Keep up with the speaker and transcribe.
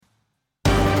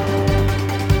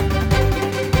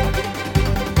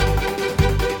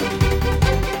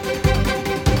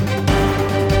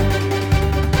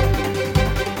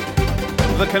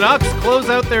Canucks close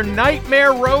out their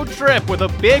nightmare road trip with a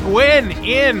big win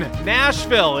in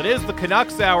Nashville. It is the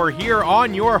Canucks Hour here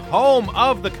on your home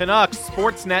of the Canucks,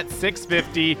 Sportsnet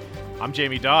 650. I'm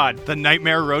Jamie Dodd. The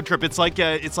nightmare road trip. It's like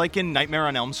in Nightmare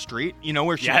on Elm Street, you know,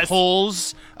 where she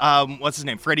pulls what's his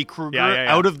name, Freddy Krueger,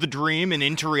 out of the dream and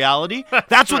into reality.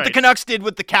 That's what the Canucks did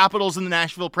with the Capitals and the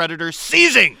Nashville Predators,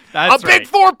 seizing big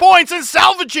 4 points and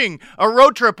salvaging a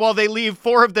road trip while they leave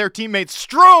 4 of their teammates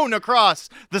strewn across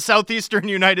the southeastern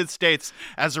United States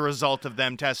as a result of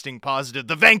them testing positive.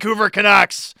 The Vancouver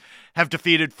Canucks have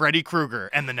defeated Freddy Krueger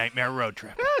and the Nightmare Road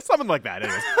Trip. Something like that.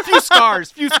 Anyways,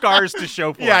 few scars to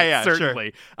show for it, certainly.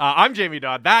 Sure. I'm Jamie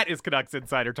Dodd. That is Canucks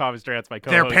insider Thomas Drance, my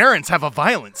co-host. Their parents have a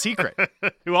violent secret.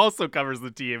 Who also covers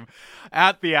the team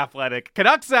at The Athletic.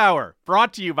 Canucks Hour,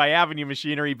 brought to you by Avenue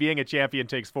Machinery. Being a champion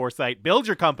takes foresight. Build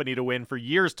your company to win for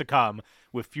years to come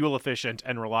with fuel-efficient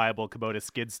and reliable Kubota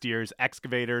skid steers,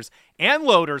 excavators, and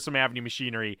loaders from Avenue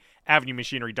Machinery,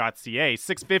 avenuemachinery.ca.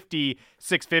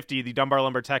 650, the Dunbar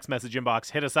Lumber text message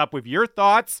inbox. Hit us up with your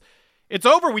thoughts. It's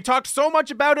over. We talked so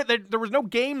much about it that there was no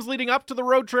games leading up to the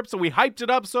road trip, so we hyped it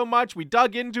up so much. We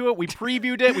dug into it. We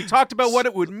previewed it. We talked about what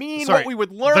it would mean, what we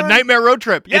would learn. The Nightmare Road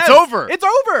Trip. Yes, it's over. It's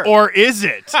over. Or is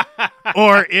it?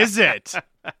 Or is it?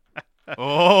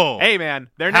 Oh. Hey, man.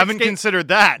 Considered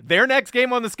that. Their next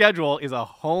game on the schedule is a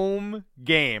home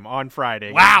game on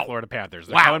Friday. Wow. Against the Florida Panthers.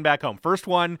 They're coming back home. First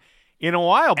one in a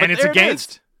while. But and it's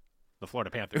against the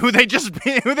Florida Panthers, who they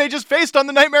just faced on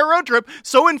the Nightmare Road Trip.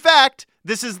 So, in fact,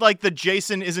 this is like the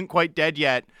Jason Isn't Quite Dead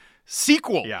Yet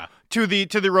sequel to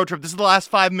the road trip. This is the last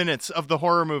 5 minutes of the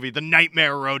horror movie. The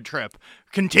Nightmare Road Trip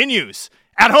continues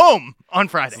at home on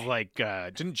Friday. It's like,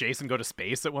 didn't Jason go to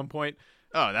space at one point?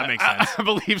 Oh, that makes sense. I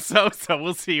believe so. So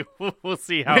we'll see. We'll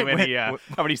see how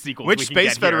many sequels. Which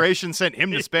Space Federation sent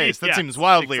him to space? That seems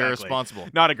wildly irresponsible.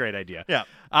 Not a great idea. Yeah.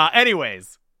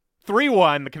 Anyways,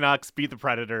 3-1. The Canucks beat the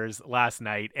Predators last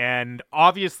night, and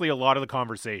obviously a lot of the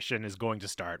conversation is going to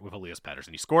start with Elias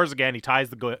Pettersson. He scores again. He ties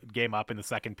the game up in the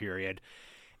second period,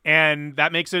 and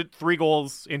that makes it 3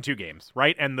 goals in 2 games,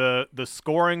 right? And the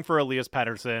scoring for Elias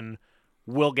Pettersson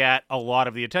will get a lot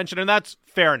of the attention, and that's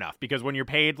fair enough, because when you're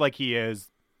paid like he is,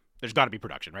 there's got to be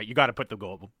production, right? You got to put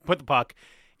the puck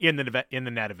in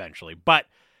the net eventually. But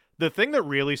the thing that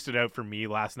really stood out for me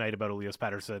last night about Elias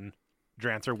Pettersson,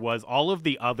 Drancer, was all of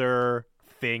the other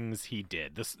things he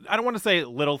did. I don't want to say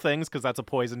little things, because that's a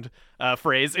poisoned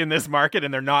phrase in this market,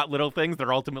 and they're not little things.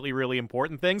 They're ultimately really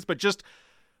important things, but just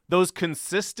those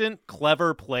consistent,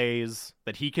 clever plays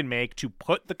that he can make to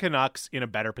put the Canucks in a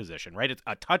better position, right? It's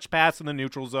a touch pass in the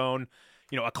neutral zone,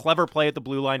 a clever play at the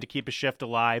blue line to keep a shift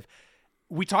alive.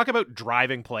 We talk about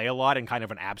driving play a lot in kind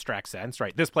of an abstract sense,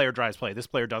 right? This player drives play, this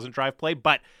player doesn't drive play,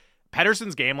 but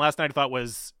Pettersson's game last night I thought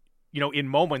was, in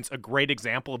moments, a great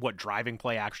example of what driving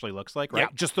play actually looks like, right?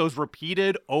 Yeah. Just those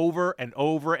repeated over and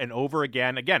over and over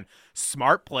again. Again,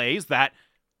 smart plays that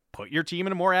put your team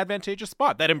in a more advantageous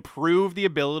spot, that improve the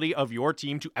ability of your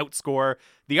team to outscore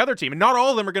the other team. And not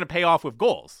all of them are going to pay off with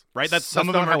goals, right? Some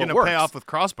of them are going to pay off with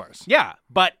crossbars. Yeah,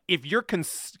 but if you're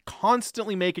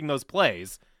constantly making those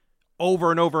plays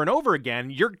over and over and over again,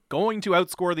 you're going to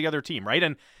outscore the other team, right?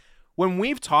 And when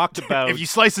we've talked about... if you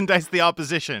slice and dice the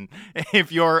opposition,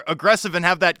 if you're aggressive and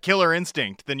have that killer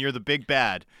instinct, then you're the big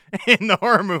bad in the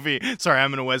horror movie. Sorry,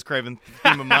 I'm in a Wes Craven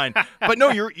theme of mine. But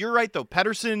no, you're right, though.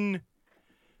 Pettersson...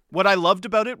 What I loved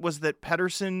about it was that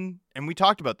Pettersson, and we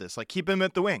talked about this, like keep him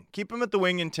at the wing. Keep him at the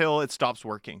wing until it stops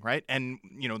working, right? And,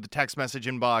 the text message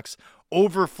inbox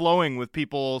overflowing with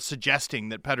people suggesting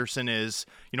that Pettersson is,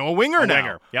 a winger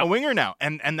now. Yep. A winger now.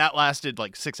 And that lasted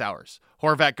like 6 hours.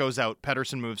 Horvat goes out,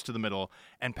 Pettersson moves to the middle,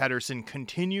 and Pettersson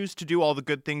continues to do all the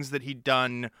good things that he'd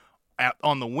done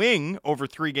on the wing over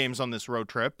 3 games on this road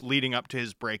trip, leading up to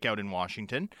his breakout in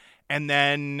Washington. And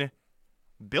then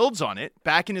builds on it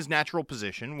back in his natural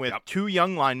position with 2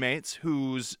 young line mates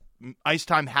whose ice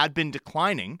time had been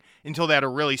declining until they had a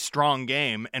really strong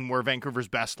game and were Vancouver's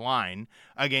best line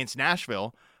against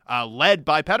Nashville, led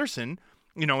by Pettersson,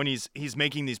 and he's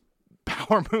making these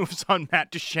power moves on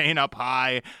Matt Duchene up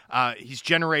high. He's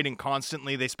generating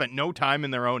constantly. They spent no time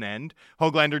in their own end.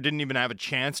 Höglander didn't even have a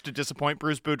chance to disappoint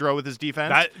Bruce Boudreau with his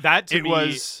defense. That to me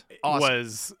was awesome.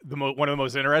 Was one of the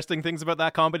most interesting things about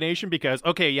that combination, because,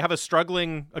 okay, you have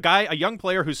a young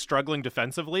player who's struggling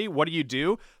defensively. What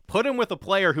do? Put him with a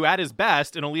player who at his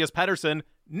best, in Elias Pettersson,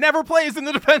 never plays in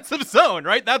the defensive zone,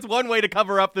 right? That's one way to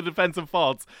cover up the defensive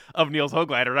faults of Nils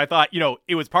Höglander. And I thought,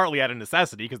 it was partly out of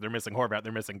necessity because they're missing Horvat,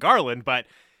 they're missing Garland, but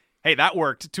Hey, that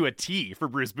worked to a T for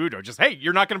Bruce Boudreau. Just, hey,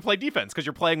 you're not going to play defense because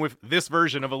you're playing with this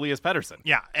version of Elias Pettersson.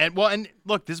 Yeah, and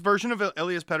look, this version of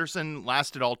Elias Pettersson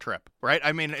lasted all trip, right?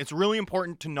 I mean, it's really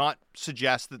important to not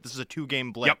suggest that this is a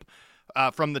 2-game blip.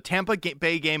 Yep. From the Tampa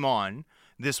Bay game on,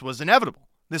 this was inevitable.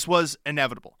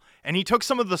 And he took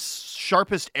some of the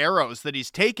sharpest arrows that he's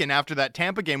taken after that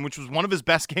Tampa game, which was one of his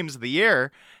best games of the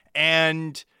year,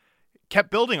 and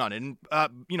kept building on it. And,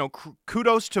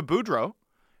 kudos to Boudreau,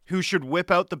 who should whip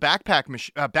out the backpat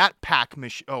machine. The backpat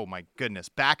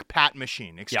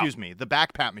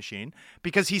machine.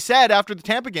 Because he said after the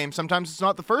Tampa game, sometimes it's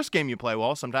not the first game you play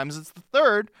well, sometimes it's the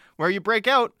third where you break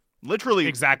out. Literally,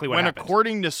 exactly what happened.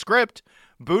 According to script,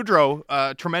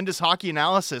 Boudreau, tremendous hockey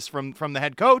analysis from the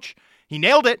head coach, he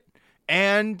nailed it.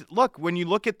 And look, when you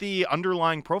look at the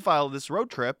underlying profile of this road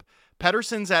trip,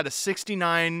 Pettersson's at a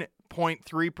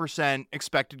 69.3%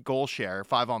 expected goal share,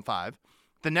 5-on-5.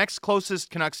 The next closest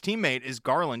Canucks teammate is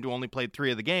Garland, who only played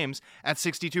 3 of the games, at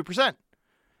 62%.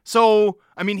 So,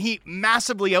 I mean, he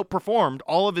massively outperformed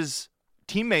all of his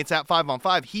teammates at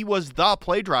 5-on-5. He was the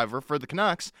play driver for the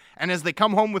Canucks. And as they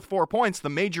come home with 4 points, the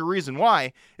major reason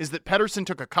why is that Pettersson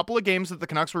took a couple of games that the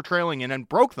Canucks were trailing in and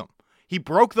broke them. He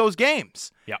broke those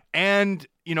games. Yeah. And,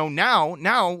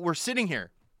 now we're sitting here.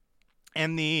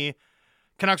 And the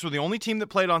Canucks were the only team that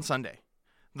played on Sunday.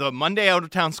 The Monday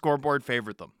out-of-town scoreboard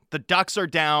favored them. The Ducks are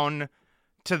down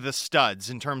to the studs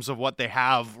in terms of what they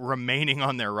have remaining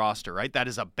on their roster, right? That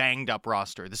is a banged-up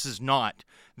roster. This is not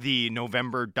the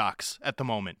November Ducks at the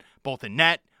moment, both in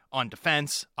net, on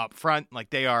defense, up front. Like,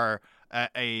 they are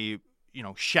a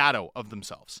shadow of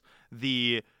themselves.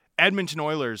 The Edmonton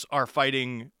Oilers are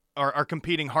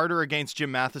competing harder against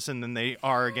Jim Matheson than they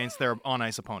are against their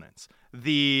on-ice opponents.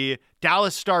 The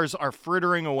Dallas Stars are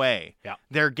frittering away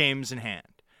their games in hand.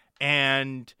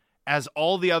 And as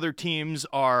all the other teams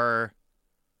are,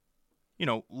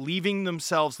 leaving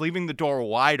the door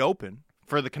wide open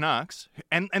for the Canucks,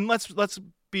 and let's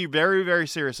be very, very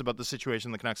serious about the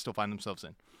situation the Canucks still find themselves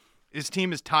in. This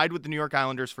team is tied with the New York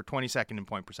Islanders for 22nd in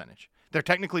point percentage. They're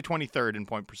technically 23rd in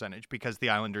point percentage because the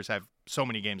Islanders have so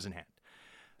many games in hand.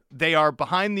 They are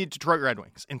behind the Detroit Red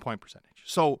Wings in point percentage.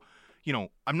 So,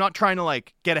 I'm not trying to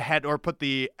get ahead or put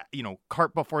the,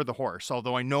 cart before the horse,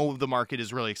 although I know the market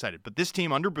is really excited. But this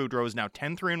team under Boudreau is now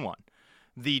 10-3-1.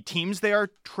 The teams they are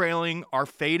trailing are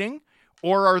fading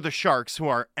or are the Sharks, who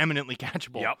are eminently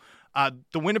catchable. Yep.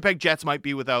 The Winnipeg Jets might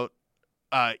be without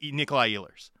Nikolai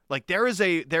Ehlers. There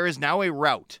is now a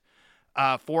route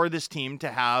for this team to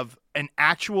have an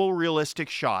actual realistic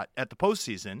shot at the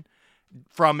postseason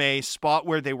from a spot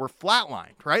where they were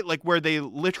flatlined, right? Where they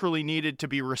literally needed to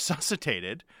be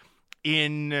resuscitated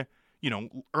in,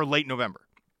 or late November.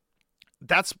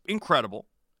 That's incredible.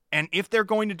 And if they're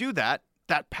going to do that,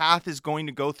 that path is going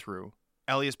to go through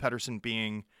Elias Pettersson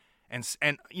being, and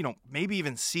maybe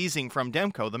even seizing from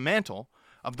Demko the mantle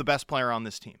of the best player on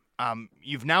this team.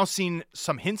 You've now seen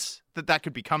some hints that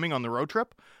could be coming on the road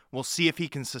trip. We'll see if he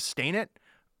can sustain it.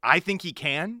 I think he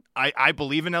can. I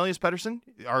believe in Elias Pettersson.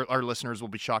 Our listeners will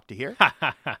be shocked to hear.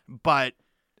 But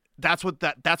that's what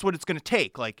it's going to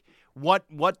take.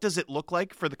 What does it look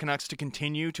like for the Canucks to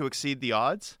continue to exceed the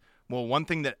odds? Well, one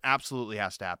thing that absolutely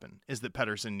has to happen is that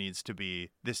Pettersson needs to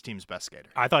be this team's best skater.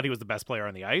 I thought he was the best player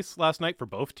on the ice last night for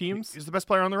both teams. He's the best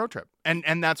player on the road trip.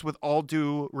 And that's with all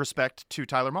due respect to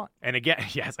Tyler Mott. And again,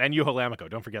 yes, and Juho Lammikko.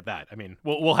 Don't forget that. I mean,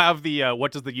 we'll have the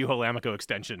what does the Juho Lammikko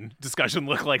extension discussion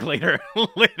look like later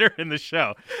in the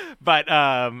show. But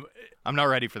I'm not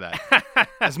ready for that.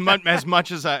 as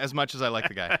much as I like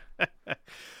the guy.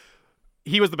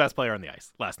 He was the best player on the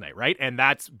ice last night, right? And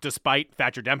that's despite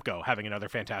Thatcher Demko having another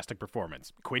fantastic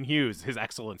performance. Quinn Hughes, his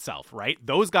excellent self, right?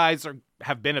 Those guys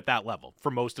have been at that level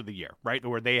for most of the year, right?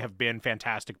 Where they have been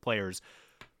fantastic players.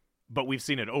 But we've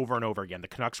seen it over and over again. The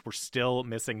Canucks were still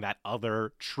missing that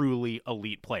other truly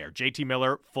elite player. JT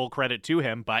Miller, full credit to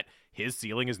him, but his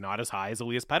ceiling is not as high as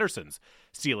Elias Pettersson's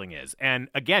ceiling is. And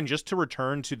again, just to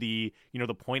return to the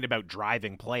point about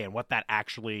driving play and what that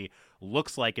actually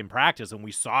looks like in practice, and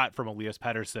we saw it from Elias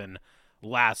Pettersson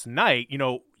last night.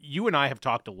 You and I have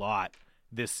talked a lot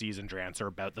this season, Drancer,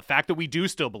 about the fact that we do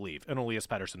still believe in Elias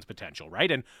Pettersson's potential,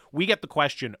 right? And we get the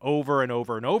question over and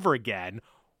over and over again,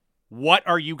 what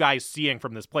are you guys seeing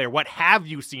from this player? What have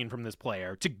you seen from this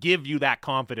player to give you that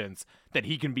confidence that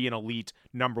he can be an elite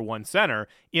number one center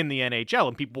in the NHL?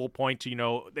 And people will point to,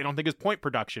 they don't think his point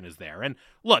production is there. And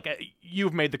look,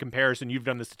 you've made the comparison. You've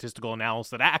done the statistical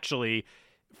analysis that actually,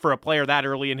 for a player that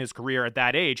early in his career at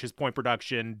that age, his point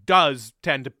production does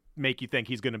tend to make you think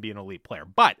he's going to be an elite player.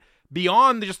 But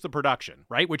beyond just the production,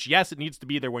 right, which, yes, it needs to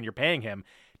be there when you're paying him,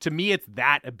 To me, it's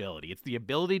that ability. It's the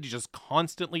ability to just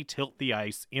constantly tilt the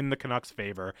ice in the Canucks'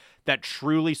 favor that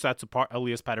truly sets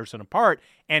Elias Pettersson apart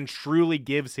and truly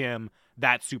gives him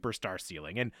that superstar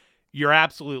ceiling. And you're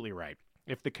absolutely right.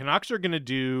 If the Canucks are going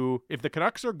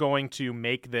to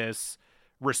make this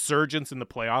resurgence in the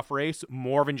playoff race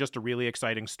more than just a really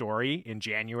exciting story in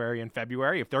January and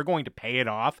February, if they're going to pay it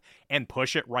off and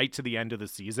push it right to the end of the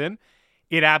season,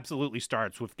 it absolutely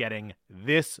starts with getting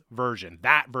that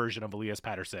version of Elias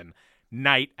Pettersson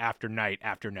night after night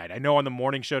after night. I know on the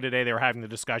morning show today they were having the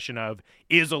discussion of,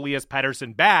 is Elias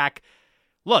Pettersson back?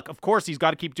 Look, of course he's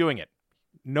got to keep doing it.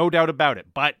 No doubt about it.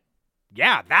 But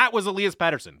yeah, that was Elias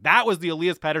Pettersson. That was the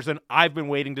Elias Pettersson I've been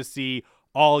waiting to see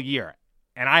all year.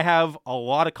 And I have a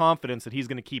lot of confidence that he's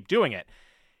going to keep doing it.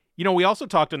 You know, we also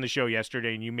talked on the show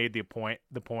yesterday, and you made the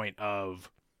point of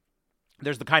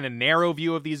there's the kind of narrow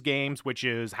view of these games, which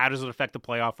is how does it affect the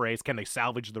playoff race? Can they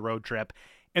salvage the road trip?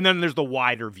 And then there's the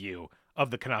wider view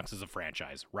of the Canucks as a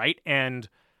franchise, right? And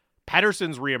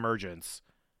Pettersson's reemergence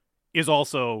is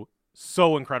also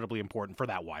so incredibly important for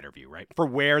that wider view, right? For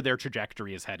where their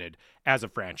trajectory is headed as a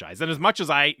franchise. And as much as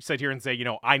I sit here and say,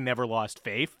 I never lost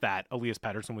faith that Elias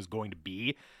Pettersson was going to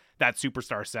be that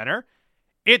superstar center,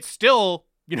 it's still,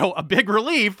 a big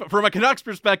relief from a Canucks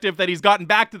perspective that he's gotten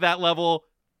back to that level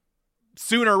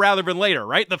sooner rather than later,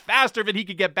 right? The faster that he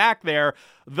could get back there,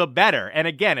 the better. And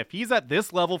again, if he's at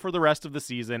this level for the rest of the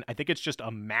season, I think it's just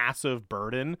a massive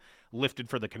burden lifted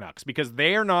for the Canucks, because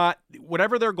they are not,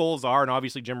 whatever their goals are, and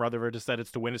obviously Jim Rutherford has said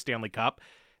it's to win a Stanley Cup,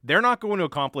 they're not going to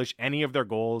accomplish any of their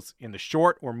goals in the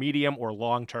short or medium or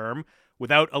long term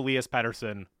without Elias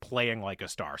Pettersson playing like a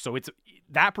star. So it's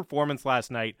that performance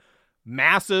last night,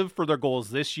 massive for their goals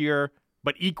this year,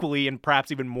 but equally and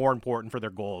perhaps even more important for their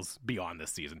goals beyond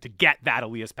this season, to get that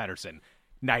Elias Pettersson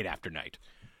night after night.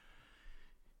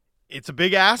 It's a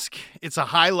big ask. It's a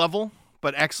high level,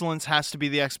 but excellence has to be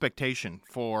the expectation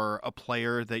for a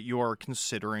player that you're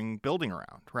considering building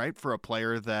around, right? For a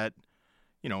player that,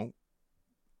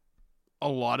 a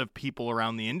lot of people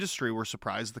around the industry were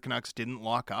surprised the Canucks didn't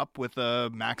lock up with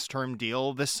a max term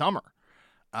deal this summer.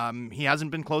 He hasn't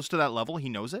been close to that level. He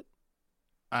knows it.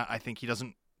 I think he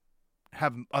doesn't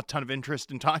have a ton of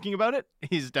interest in talking about it.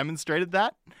 He's demonstrated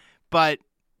that, but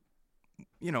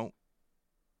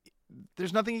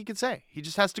there's nothing he can say. He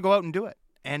just has to go out and do it.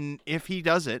 And if he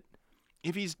does it,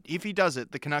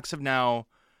 the Canucks have now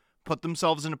put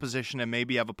themselves in a position and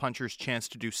maybe have a puncher's chance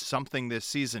to do something this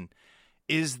season.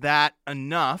 Is that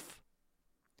enough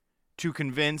to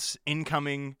convince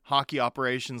incoming hockey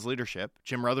operations leadership,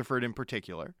 Jim Rutherford in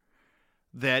particular,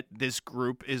 that this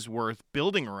group is worth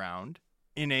building around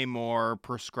in a more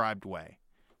prescribed way,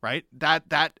 right?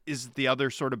 That is the other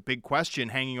sort of big question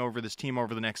hanging over this team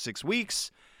over the next 6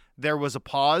 weeks. There was a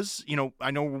pause.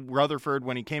 I know Rutherford,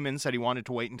 when he came in, said he wanted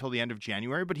to wait until the end of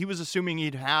January, but he was assuming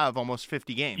he'd have almost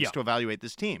 50 games to evaluate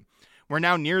this team. We're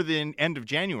now near the end of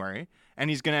January, and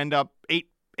he's going to end up eight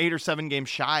or 7 games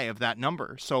shy of that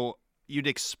number. So you'd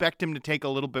expect him to take a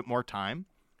little bit more time.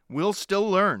 We'll still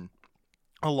learn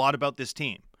a lot about this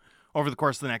team over the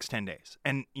course of the next 10 days.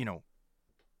 And,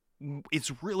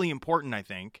 it's really important, I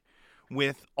think,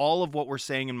 with all of what we're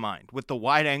saying in mind, with the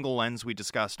wide-angle lens we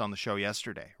discussed on the show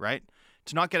yesterday, right?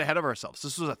 To not get ahead of ourselves.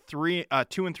 This was a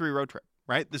 2-3 road trip,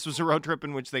 right? This was a road trip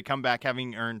in which they come back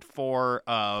having earned 4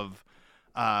 of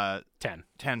 10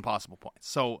 possible points.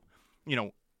 So,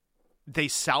 they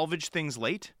salvaged things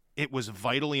late. It was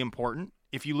vitally important.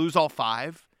 If you lose all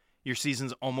 5, your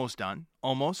season's almost done.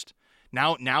 Almost.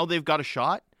 Now they've got a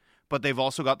shot, but they've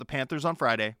also got the Panthers on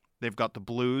Friday. They've got the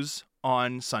Blues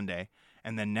on Sunday.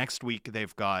 And then next week,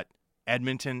 they've got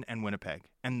Edmonton and Winnipeg.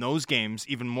 And those games,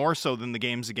 even more so than the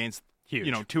games against,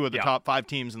 two of the top 5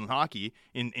 teams in hockey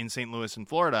in St. Louis and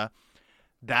Florida,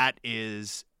 that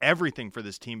is everything for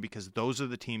this team, because those are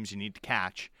the teams you need to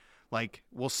catch. Like,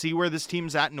 we'll see where this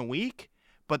team's at in a week,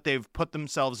 but they've put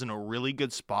themselves in a really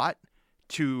good spot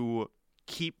to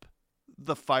keep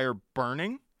the fire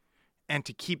burning and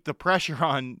to keep the pressure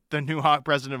on the new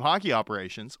president of hockey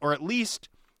operations, or at least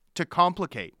to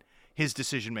complicate his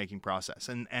decision-making process.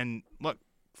 And look,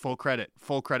 full credit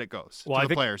goes to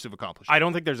the players who've accomplished it. I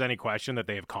don't think there's any question that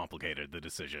they have complicated the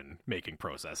decision-making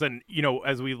process. And,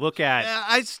 as we look at...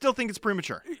 I still think it's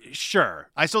premature. Sure.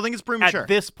 I still think it's premature. At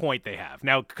this point, they have.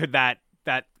 Now, could that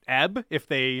ebb if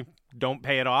they don't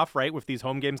pay it off, right, with these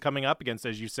home games coming up against,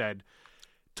 as you said,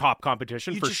 top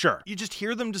competition? Sure. You just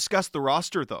hear them discuss the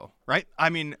roster, though, right? I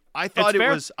mean, I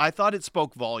thought it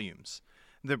spoke volumes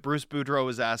that Bruce Boudreau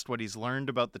was asked what he's learned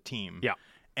about the team. Yeah.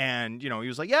 And, he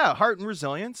was like, yeah, heart and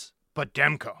resilience, but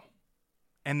Demko.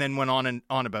 And then went on and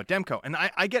on about Demko. And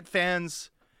I get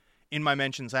fans in my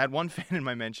mentions. I had one fan in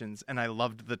my mentions, and I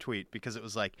loved the tweet because it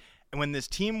was like, and when this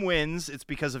team wins, it's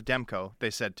because of Demko,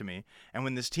 they said to me. And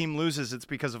when this team loses, it's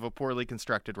because of a poorly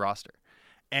constructed roster.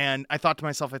 And I thought to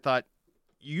myself,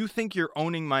 you think you're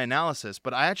owning my analysis,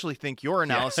 but I actually think your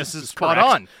analysis is spot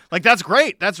on. Like, that's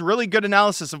great. That's really good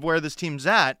analysis of where this team's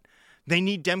at. They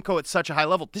need Demko at such a high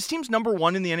level. This team's number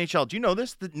one in the NHL. Do you know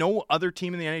this? That no other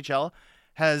team in the NHL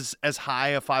has as high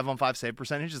a 5-on-5 save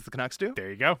percentage as the Canucks do?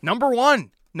 There you go. Number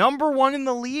one in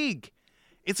the league.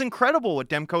 It's incredible what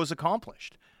Demko has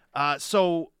accomplished.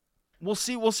 So we'll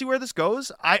see where this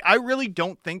goes. I really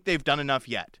don't think they've done enough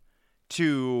yet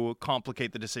to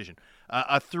complicate the decision.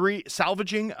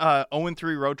 Salvaging a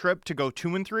 0-3 road trip to go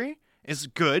 2-3 is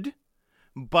good,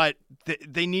 but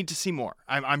they need to see more.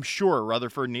 I'm sure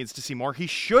Rutherford needs to see more. He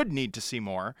should need to see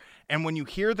more. And when you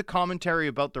hear the commentary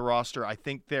about the roster, I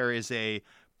think there is a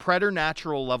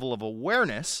preternatural level of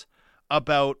awareness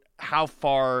about how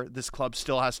far this club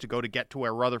still has to go to get to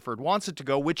where Rutherford wants it to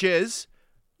go, which is,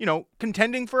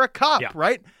 contending for a cup,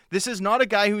 right? This is not a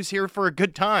guy who's here for a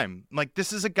good time. Like,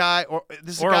 this is a guy, or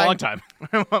a long time,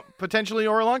 potentially,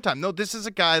 or a long time. No, this is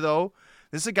a guy though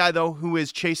who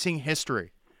is chasing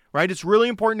history, right? It's really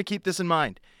important to keep this in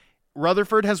mind.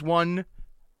 Rutherford has won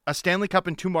a Stanley Cup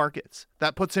in 2 markets.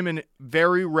 That puts him in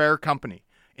very rare company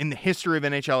in the history of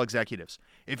NHL executives.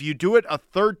 If you do it a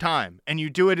third time and you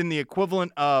do it in the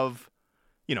equivalent of,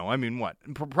 what?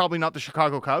 Probably not the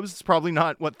Chicago Cubs. It's probably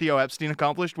not what Theo Epstein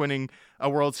accomplished, winning a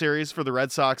World Series for the Red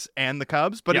Sox and the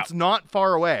Cubs, but it's not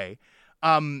far away.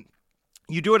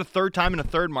 You do it a third time in a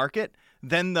third market,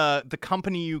 then the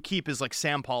company you keep is like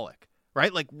Sam Pollock,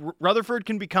 right? Like Rutherford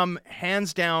can become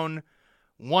hands down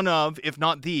one of, if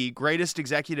not the greatest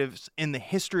executives in the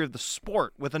history of the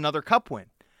sport with another cup win.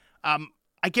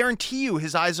 I guarantee you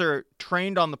his eyes are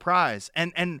trained on the prize.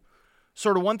 And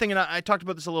sort of one thing, and I talked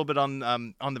about this a little bit on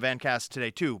the Vancast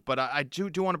today too, but I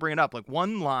do want to bring it up. Like,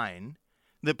 one line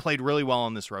that played really well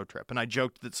on this road trip, and I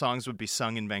joked that songs would be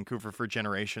sung in Vancouver for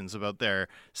generations about their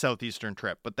southeastern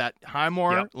trip, but that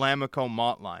Highmore, Lammikko,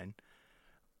 Mott line,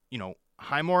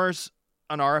 Highmore's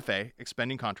an RFA,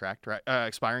 expiring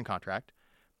contract.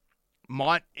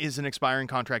 Mott is an expiring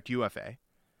contract UFA.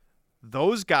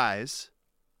 Those guys,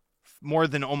 more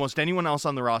than almost anyone else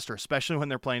on the roster, especially when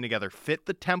they're playing together, fit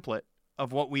the template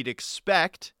of what we'd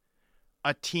expect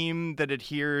a team that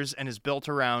adheres and is built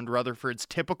around Rutherford's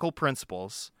typical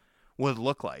principles would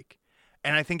look like.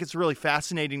 And I think it's really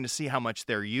fascinating to see how much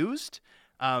they're used.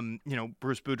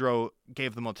 Bruce Boudreau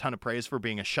gave them a ton of praise for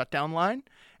being a shutdown line.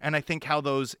 And I think how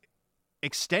those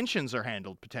extensions are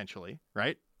handled potentially,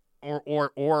 right?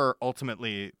 Or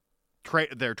ultimately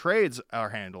their trades are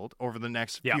handled over the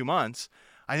next few months.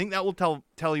 I think that will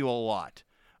tell you a lot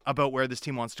about where this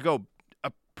team wants to go,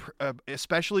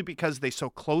 especially because they so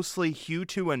closely hew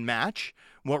to and match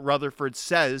what Rutherford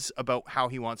says about how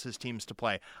he wants his teams to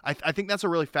play. I think that's a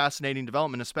really fascinating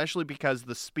development, especially because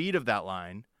the speed of that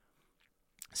line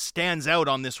stands out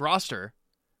on this roster,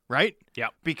 right? Yeah.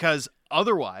 Because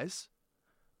otherwise,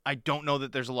 I don't know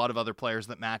that there's a lot of other players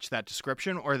that match that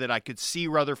description, or that I could see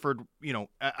Rutherford,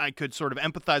 I could sort of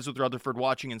empathize with Rutherford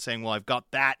watching and saying, well, I've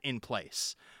got that in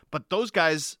place. But those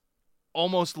guys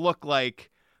almost look like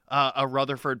a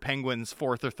Rutherford Penguins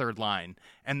fourth or third line.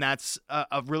 And that's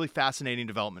a really fascinating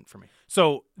development for me.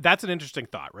 So that's an interesting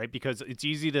thought, right? Because it's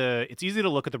easy to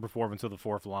look at the performance of the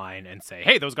fourth line and say,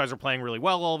 hey, those guys are playing really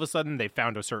well all of a sudden. They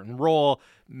found a certain role.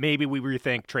 Maybe we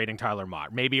rethink trading Tyler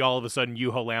Mott. Maybe all of a sudden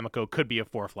Juho Lammikko could be a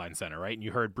fourth line center, right? And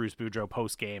you heard Bruce Boudreau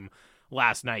post-game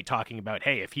last night talking about,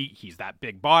 hey, if he's that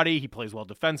big body, he plays well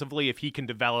defensively, if he can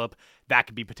develop, that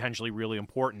could be potentially really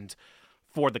important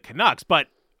for the Canucks. But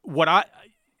what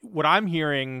I'm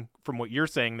hearing from what you're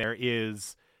saying there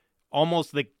is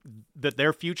almost that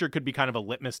their future could be kind of a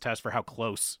litmus test for how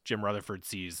close Jim Rutherford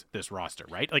sees this roster,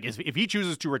 right? Like, if he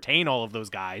chooses to retain all of those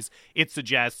guys, it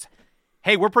suggests,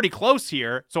 hey, we're pretty close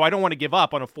here, so I don't want to give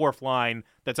up on a fourth line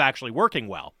that's actually working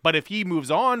well. But if he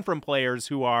moves on from players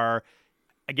who are,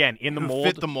 again, in the mold,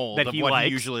 fit the mold that of he what likes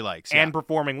he usually likes, and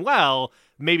performing well,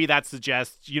 maybe that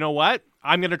suggests, you know what?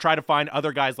 I'm going to try to find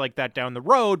other guys like that down the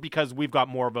road because we've got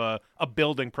more of a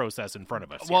building process in front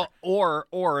of us. Well, here.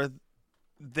 or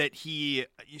that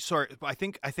I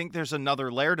think there's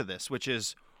another layer to this, which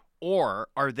is, or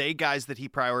are they guys that he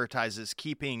prioritizes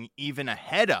keeping even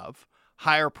ahead of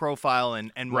higher profile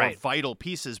and more vital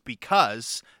pieces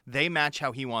because they match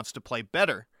how he wants to play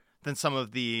better than some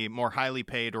of the more highly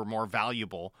paid or more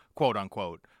valuable, quote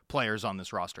unquote, players on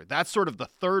this roster. That's sort of the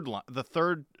third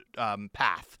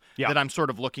path that I'm sort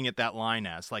of looking at that line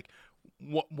as. Like,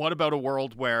 what about a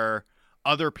world where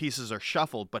other pieces are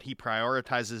shuffled, but he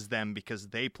prioritizes them because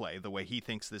they play the way he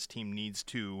thinks this team needs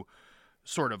to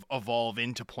sort of evolve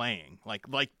into playing, like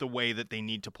the way that they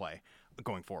need to play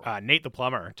going forward. Nate the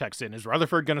Plumber texts in, is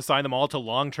Rutherford going to sign them all to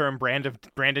long-term Brandon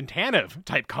Tanev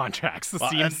type contracts? This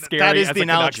seems scary. That is as the a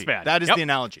analogy. Canucks fan. That is the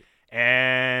analogy.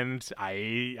 And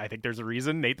I think there's a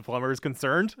reason Nate the Plumber is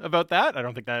concerned about that. I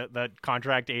don't think that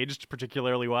contract aged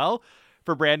particularly well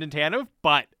for Brandon Tanev,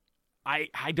 but I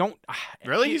don't...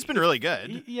 Really? He's been really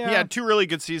good. Yeah. He had 2 really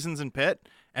good seasons in Pitt,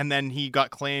 and then he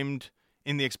got claimed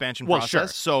in the expansion process. Sure.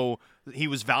 So he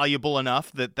was valuable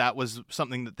enough that was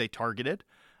something that they targeted.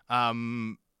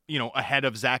 Ahead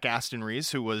of Zach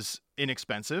Aston-Reese, who was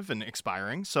inexpensive and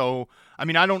expiring. So, I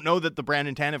mean, I don't know that the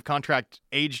Brandon Tanev contract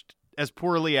aged as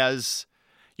poorly as,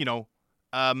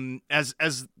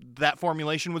 as that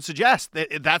formulation would suggest.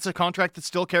 That's a contract that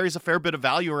still carries a fair bit of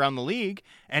value around the league.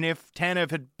 And if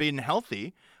Tanev had been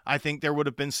healthy, I think there would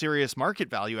have been serious market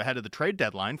value ahead of the trade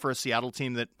deadline for a Seattle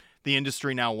team that the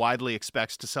industry now widely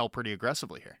expects to sell pretty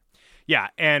aggressly here. Yeah,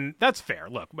 and that's fair.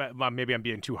 Look, maybe I'm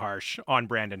being too harsh on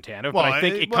Brandon Tanev, but I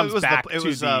think it comes back to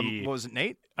what was it,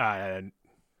 Nate? Yeah,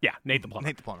 Nate the Plumber.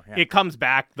 Nate the Plumber, yeah. It comes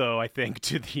back, though, I think,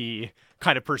 to the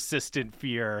kind of persistent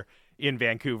fear in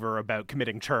Vancouver about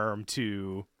committing term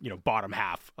to, bottom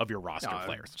half of your roster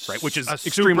players, right? Which is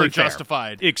extremely fair.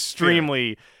 Justified.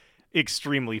 Extremely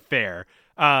fair.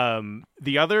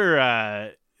 The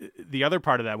other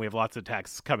part of that, we have lots of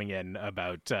texts coming in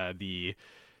about the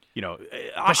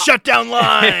shutdown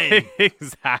line.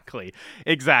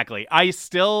 Exactly. I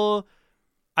still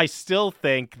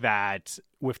think that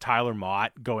with Tyler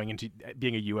Mott going into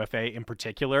being a UFA in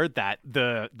particular, that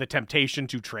the temptation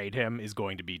to trade him is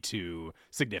going to be too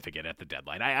significant at the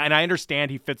deadline. I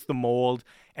understand he fits the mold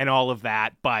and all of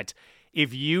that, but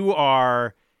if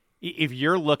you're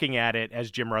looking at it as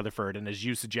Jim Rutherford and as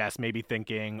you suggest, maybe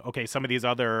thinking, okay, some of these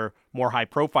other more high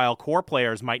profile core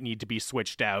players might need to be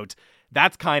switched out,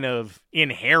 that's kind of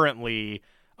inherently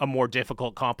a more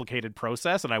difficult, complicated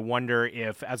process. And I wonder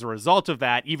if, as a result of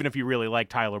that, even if you really like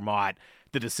Tyler Mott,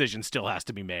 the decision still has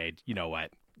to be made. You know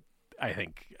what? I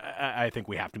think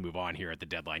we have to move on here at the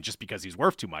deadline just because he's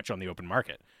worth too much on the open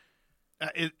market.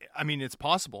 It's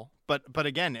possible. But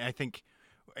again, I think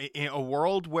in a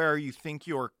world where you think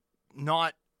you're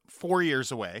not 4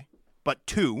 years away, but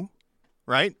 2,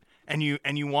 right? And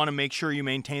you want to make sure you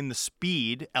maintain the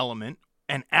speed element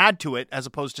and add to it as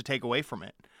opposed to take away from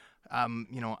it.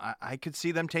 I could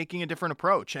see them taking a different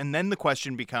approach. And then the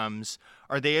question becomes,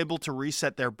 are they able to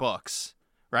reset their books,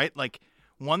 right? Like,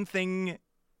 one thing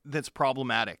that's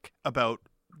problematic about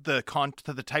the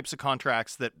types of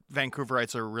contracts that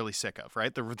Vancouverites are really sick of,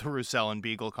 right? The Roussel and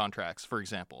Beagle contracts, for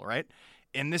example, right?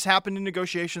 And this happened in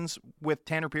negotiations with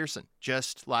Tanner Pearson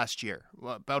just last year,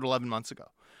 about 11 months ago,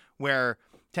 where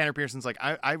Tanner Pearson's like,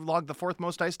 I logged the 4th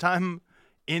most ice time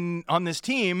on this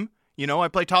team. I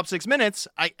play top 6 minutes.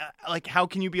 I like, how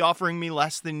can you be offering me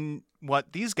less than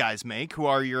what these guys make, who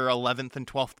are your 11th and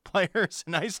 12th players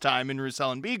in ice time in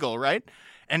Roussel and Beagle, right?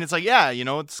 And it's like,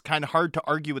 it's kind of hard to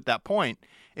argue at that point.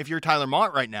 If you're Tyler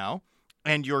Mott right now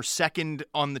and you're second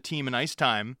on the team in ice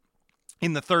time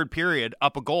in the 3rd period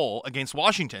up a goal against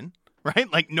Washington,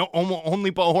 right? Like, only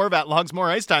Bo Horvat logs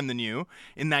more ice time than you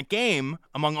in that game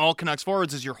among all Canucks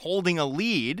forwards as you're holding a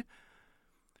lead.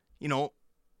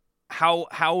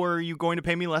 How are you going to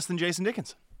pay me less than Jason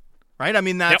Dickinson, right? I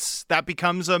mean, that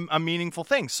becomes a meaningful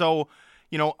thing. So,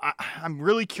 I'm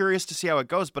really curious to see how it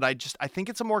goes, but I think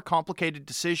it's a more complicated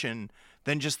decision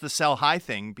than just the sell high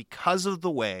thing because of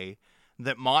the way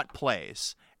that Mott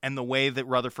plays and the way that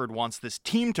Rutherford wants this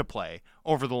team to play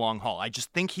over the long haul. I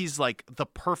just think he's like the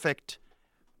perfect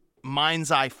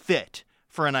mind's eye fit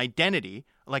for an identity,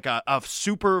 like a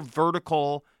super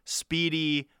vertical,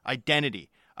 speedy identity.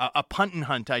 A punt and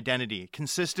hunt identity,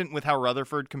 consistent with how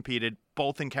Rutherford competed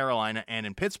both in Carolina and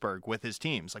in Pittsburgh with his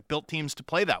teams, like built teams to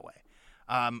play that way.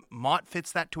 Mott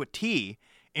fits that to a T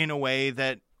in a way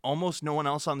that almost no one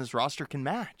else on this roster can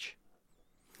match.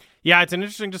 Yeah, it's an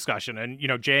interesting discussion. And,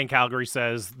 Jay in Calgary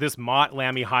says this Mott,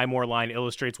 Lammie, Highmore line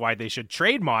illustrates why they should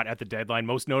trade Mott at the deadline.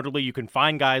 Most notably, you can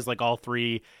find guys like all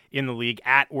 3 in the league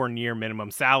at or near minimum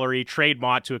salary. Trade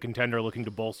Mott to a contender looking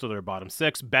to bolster their bottom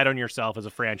 6. Bet on yourself as a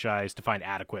franchise to find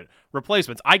adequate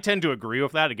replacements. I tend to agree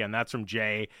with that. Again, that's from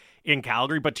Jay in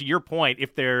Calgary. But to your point,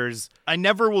 I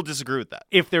never will disagree with that.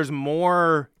 If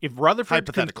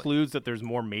Rutherford concludes that there's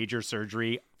more major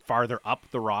surgery farther up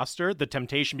the roster, the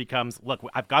temptation becomes, look,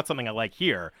 I've got something I like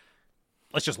here.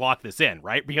 Let's just lock this in,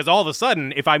 right? Because all of a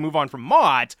sudden, if I move on from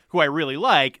Mott, who I really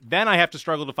like, then I have to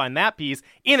struggle to find that piece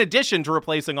in addition to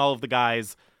replacing all of the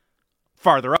guys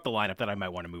farther up the lineup that I might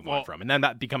want to move on from. And then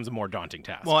that becomes a more daunting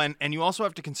task. Well, and you also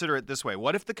have to consider it this way.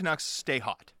 What if the Canucks stay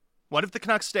hot? What if the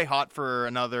Canucks stay hot for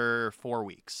another 4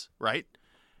 weeks, right?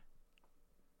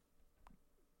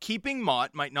 Keeping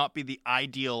Motte might not be the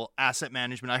ideal asset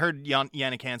management. I heard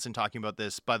Jannik Hansen talking about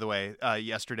this, by the way,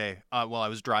 yesterday while I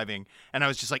was driving, and I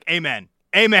was just like, amen.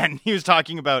 Amen. He was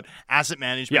talking about asset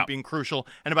management being crucial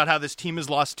and about how this team has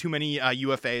lost too many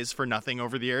UFAs for nothing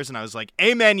over the years. And I was like,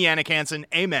 amen, Jannik Hansen,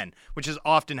 amen, which is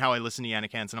often how I listen to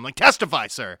Jannik Hansen. I'm like, testify,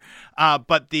 sir.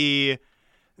 But the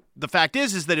fact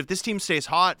is that if this team stays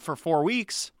hot for 4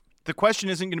 weeks, the question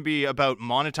isn't going to be about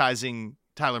monetizing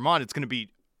Tyler Motte. It's going to be,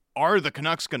 are the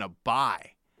Canucks going to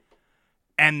buy?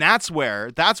 And that's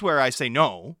where I say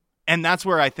no. And that's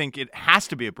where I think it has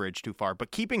to be a bridge too far.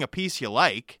 But keeping a piece you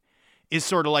like is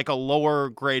sort of like a lower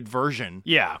grade version,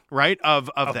 right, of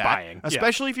that, buying.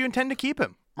 Especially if you intend to keep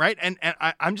him, right? And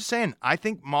I'm just saying, I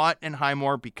think Motte and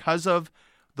Highmore, because of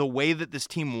the way that this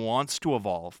team wants to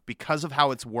evolve, because of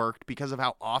how it's worked, because of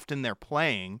how often they're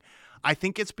playing, I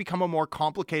think it's become a more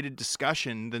complicated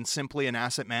discussion than simply an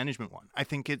asset management one. I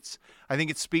think it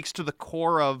speaks to the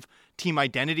core of team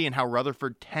identity and how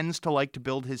Rutherford tends to like to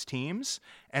build his teams,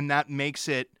 and that makes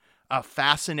it a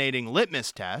fascinating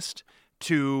litmus test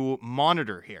to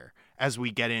monitor here as we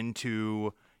get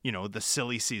into, the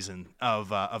silly season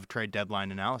of trade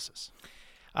deadline analysis.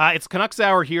 It's Canucks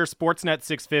Hour here, Sportsnet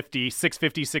 650.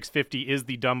 650 is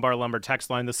the Dunbar Lumber text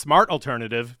line. The smart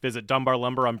alternative, visit Dunbar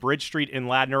Lumber on Bridge Street in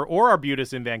Ladner or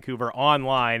Arbutus in Vancouver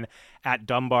online at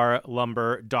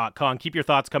dunbarlumber.com. Keep your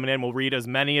thoughts coming in. We'll read as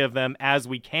many of them as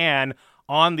we can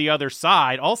on the other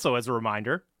side. Also, as a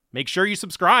reminder, make sure you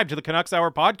subscribe to the Canucks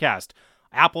Hour podcast.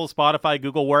 Apple, Spotify,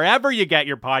 Google, wherever you get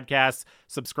your podcasts,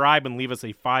 subscribe and leave us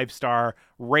a 5-star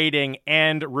rating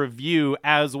and review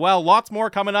as well. Lots more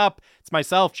coming up. It's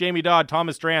myself, Jamie Dodd,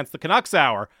 Thomas Drance, the Canucks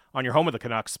Hour on your home of the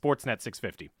Canucks, Sportsnet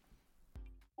 650.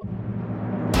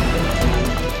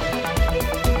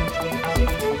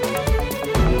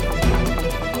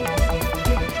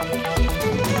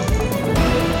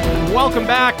 Welcome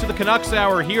back to the Canucks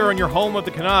Hour here on your home of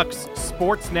the Canucks,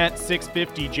 Sportsnet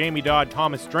 650. Jamie Dodd,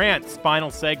 Thomas Drance,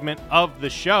 final segment of the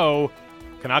show.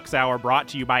 Canucks Hour brought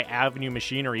to you by Avenue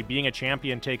Machinery. Being a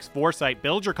champion takes foresight.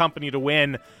 Build your company to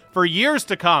win for years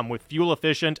to come with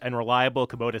fuel-efficient and reliable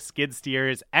Kubota skid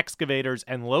steers, excavators,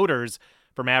 and loaders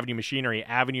from Avenue Machinery,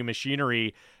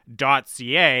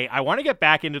 avenuemachinery.ca. I want to get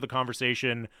back into the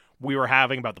conversation we were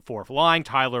having about the fourth line,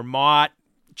 Tyler Motte,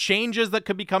 changes that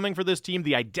could be coming for this team,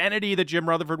 the identity that Jim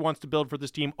Rutherford wants to build for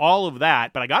this team, all of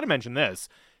that. But I got to mention this.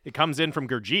 It comes in from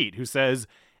Gurjeet, who says,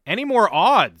 any more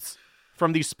odds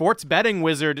from the sports betting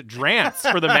wizard Drance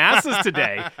for the masses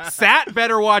today? Sat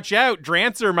better watch out.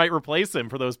 Drancer might replace him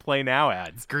for those Play Now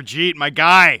ads. Gurjeet, my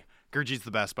guy. Gurjeet's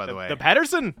the best, by the way. The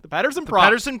Pettersson prop. The Pettersson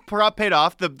prop paid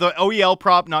off. The OEL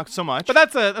prop not so much.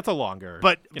 But that's a longer.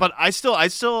 But I still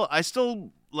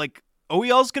like,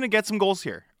 OEL's going to get some goals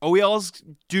here. OEL's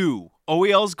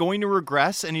going to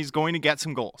regress, and he's going to get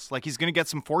some goals. Like, he's going to get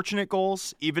some fortunate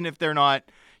goals, even if they're not,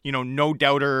 no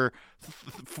doubter,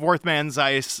 fourth man's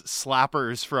ice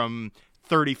slappers from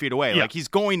 30 feet away. Yeah. Like, he's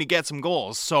going to get some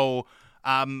goals. So,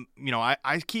 I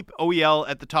keep OEL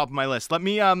at the top of my list. Let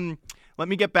me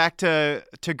get back to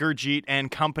Gurjeet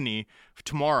and company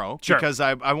tomorrow, sure, because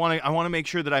I want to make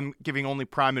sure that I'm giving only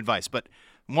prime advice. But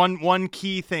one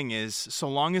key thing is, so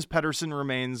long as Pettersson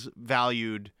remains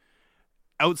valued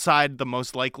outside the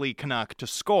most likely Canuck to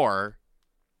score,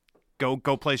 go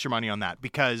place your money on that,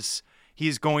 because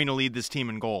he's going to lead this team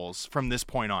in goals from this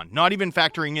point on. Not even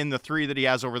factoring in the 3 that he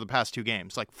has over the past 2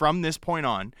 games. Like, from this point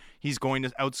on, he's going to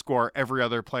outscore every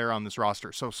other player on this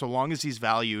roster. So long as he's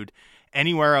valued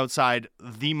anywhere outside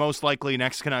the most likely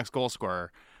next Canucks goal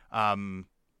scorer,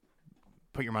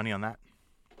 put your money on that.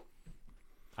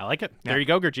 I like it. There you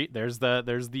go, Gurjeet. There's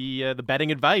the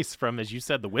betting advice from, as you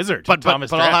said, the wizard. But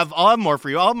Thomas I'll have more for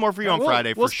you. I'll have more for you on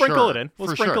Friday. We'll for sprinkle sure. it in. We'll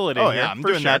for sprinkle sure. it in. Oh here, yeah, I'm for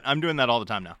doing sure. that. I'm doing that all the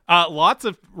time now. Lots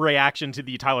of reaction to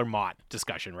the Tyler Motte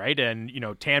discussion, right? And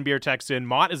Tanbeer texts in,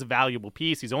 Motte is a valuable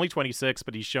piece. He's only 26,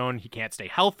 but he's shown he can't stay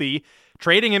healthy.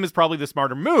 Trading him is probably the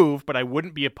smarter move, but I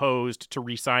wouldn't be opposed to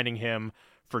re-signing him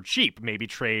for cheap. Maybe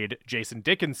trade Jason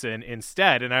Dickinson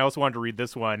instead. And I also wanted to read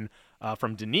this one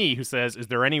from Denis, who says, is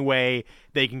there any way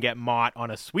they can get Motte on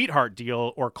a sweetheart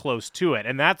deal or close to it?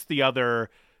 And that's the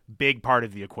other big part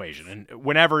of the equation. And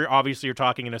whenever, obviously, you're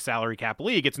talking in a salary cap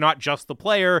league, it's not just the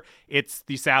player, it's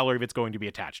the salary that's going to be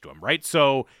attached to him, right?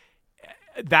 So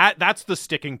that's the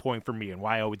sticking point for me, and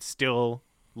why I would still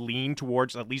lean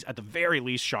towards, at least at the very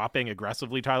least, shopping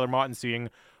aggressively Tyler Motte and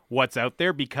seeing what's out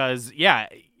there, because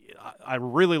I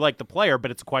really like the player,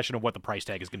 but it's a question of what the price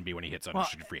tag is going to be when he hits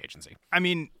unrestricted free agency. I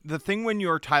mean, the thing when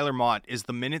you're Tyler Mott is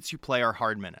the minutes you play are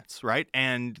hard minutes, right?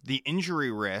 And the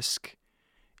injury risk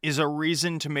is a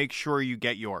reason to make sure you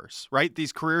get yours, right?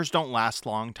 These careers don't last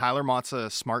long. Tyler Mott's a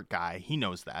smart guy. He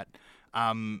knows that.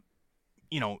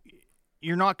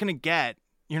 You're not going to get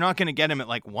him at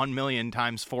like 1 million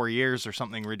times 4 years or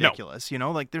something ridiculous.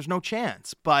 No. Like there's no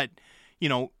chance. But,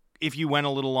 if you went a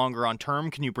little longer on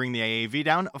term, can you bring the AAV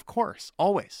down? Of course,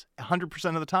 always,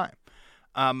 100% of the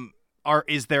time.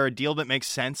 Is there a deal that makes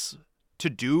sense to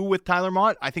do with Tyler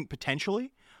Mott? I think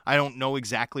potentially. I don't know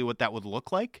exactly what that would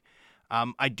look like.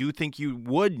 I do think you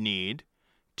would need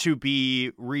to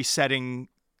be resetting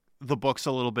the books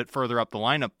a little bit further up the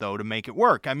lineup, though, to make it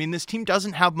work. I mean, this team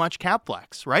doesn't have much cap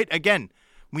flex, right? Again,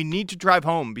 we need to drive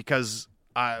home because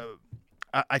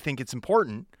I think it's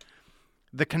important.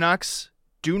 The Canucks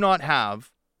do not have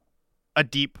a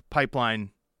deep pipeline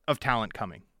of talent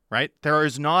coming, right? There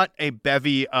is not a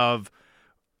bevy of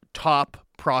top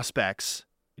prospects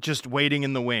just waiting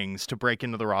in the wings to break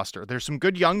into the roster. There's some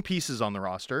good young pieces on the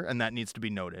roster, and that needs to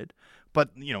be noted. But,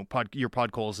 your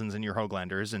Podkolzins and your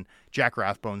Hoaglanders and Jack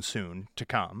Rathbone soon to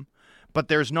come. But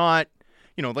there's not,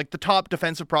 like the top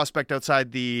defensive prospect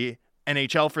outside the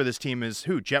NHL for this team is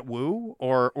who? Jet Wu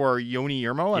or Yoni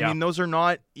Yermo? I mean, those are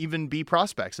not even B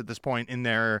prospects at this point in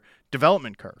their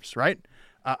development curves, right?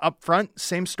 Up front,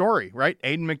 same story, right?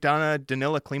 Aiden McDonough,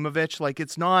 Danila Klimovich, like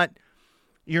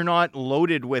you're not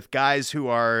loaded with guys who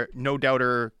are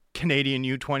no-doubter Canadian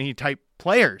U20 type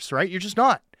players, right? You're just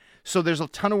not. So there's a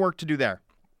ton of work to do there.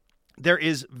 There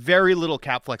is very little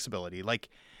cap flexibility. Like,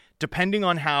 depending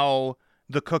on how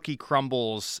the cookie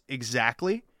crumbles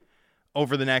exactly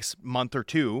over the next month or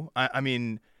two, I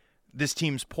mean, this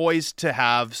team's poised to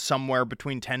have somewhere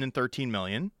between 10 and 13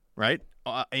 million, right,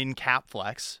 in cap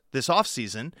flex this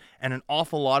offseason, and an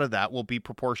awful lot of that will be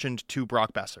proportioned to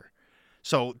Brock Boeser.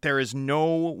 So there is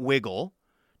no wiggle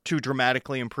to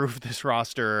dramatically improve this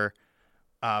roster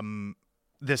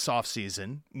this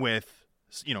offseason with,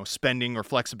 spending or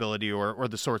flexibility or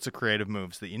the sorts of creative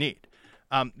moves that you need.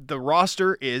 The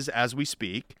roster is, as we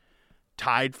speak,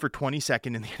 tied for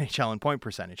 22nd in the NHL in point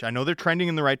percentage. I know they're trending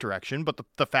in the right direction, but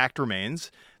the fact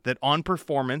remains that on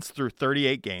performance through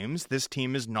 38 games, this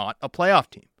team is not a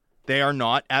playoff team. They are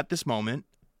not, at this moment,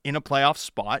 in a playoff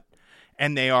spot,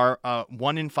 and they are a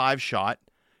 1 in 5 shot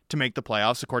to make the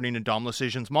playoffs according to Dom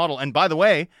Luszczyszyn's model. And by the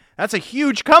way, that's a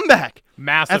huge comeback.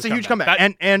 Massive. That's a huge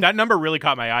comeback. And that number really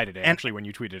caught my eye today, actually, when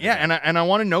you tweeted it. Yeah, and I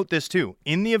want to note this too.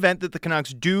 In the event that the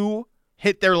Canucks do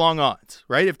hit their long odds,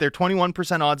 right? If their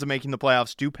 21% odds of making the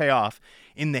playoffs do pay off,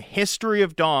 in the history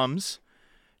of Dom's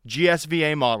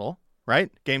GSVA model, right?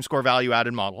 Game score value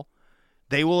added model,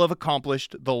 they will have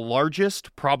accomplished the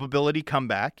largest probability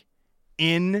comeback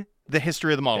in the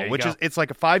history of the model, which is, it's like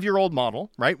a 5-year-old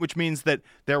model, right? Which means that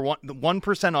they're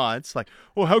 1% odds. Like,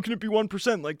 well, how can it be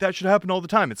 1%? Like, that should happen all the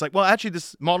time. It's like, well, actually,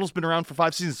 this model's been around for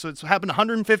 5 seasons, so it's happened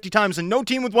 150 times, and no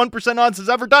team with 1% odds has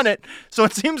ever done it. So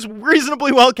it seems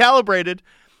reasonably well calibrated.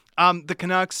 The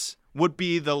Canucks would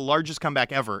be the largest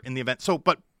comeback ever in the event. So,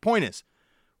 but point is,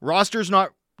 roster's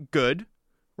not good.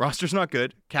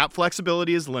 Cap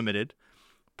flexibility is limited.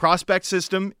 Prospect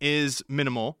system is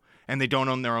minimal, and they don't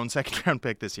own their own second-round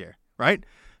pick this year. Right?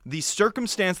 The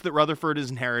circumstance that Rutherford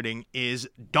is inheriting is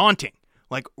daunting,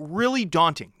 like really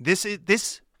daunting.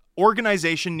 This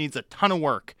organization needs a ton of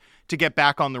work to get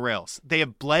back on the rails. They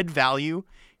have bled value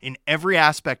in every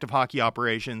aspect of hockey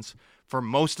operations for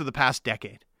most of the past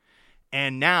decade.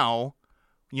 And now,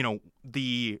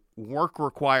 the work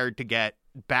required to get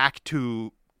back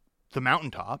to the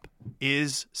mountaintop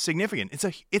is significant.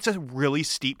 It's a really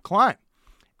steep climb.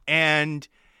 And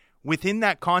within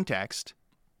that context,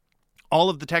 all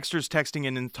of the texters texting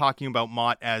in and talking about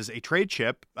Mott as a trade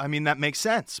chip, I mean, that makes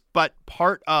sense. But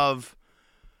part of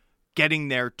getting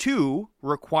there, too,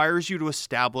 requires you to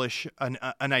establish an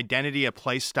identity, a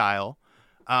play style,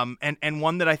 and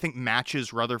one that I think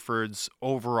matches Rutherford's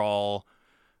overall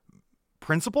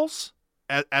principles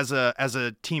as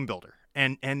a team builder.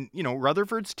 And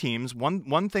Rutherford's teams,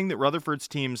 one thing that Rutherford's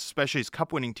teams, especially his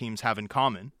cup-winning teams, have in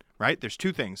common, right? There's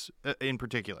two things in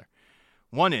particular.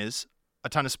 One is a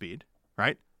ton of speed.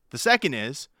 Right. The second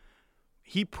is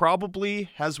he probably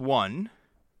has won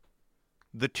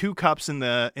the 2 cups in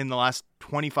the last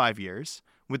 25 years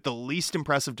with the least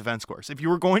impressive defense scores. If you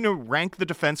were going to rank the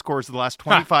defense scores of the last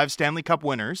 25 Stanley Cup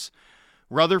winners,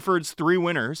 Rutherford's 3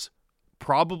 winners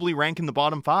probably rank in the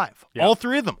bottom 5. Yeah. All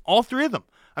three of them.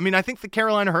 I mean, I think the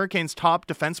Carolina Hurricanes' top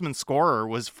defenseman scorer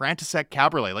was František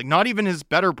Kaberle. Like, not even his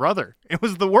better brother. It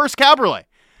was the worst Kaberle.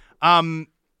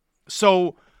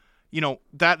 So,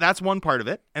 that's one part of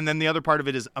it. And then the other part of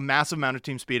it is a massive amount of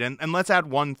team speed. And let's add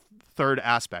one third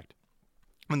aspect.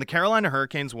 When the Carolina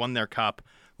Hurricanes won their cup,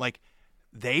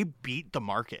 they beat the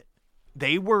market.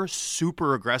 They were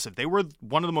super aggressive. They were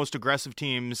one of the most aggressive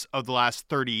teams of the last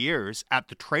 30 years at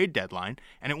the trade deadline.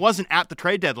 And it wasn't at the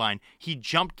trade deadline. He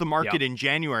jumped the market in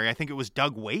January. I think it was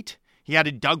Doug Weight. He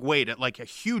added Doug Weight at a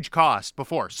huge cost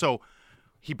before. So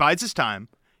he bides his time.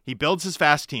 He builds his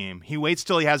fast team. He waits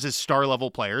till he has his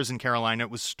star-level players. In Carolina, it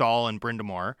was Stahl and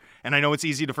Brind'Amour. And I know it's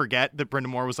easy to forget that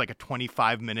Brind'Amour was a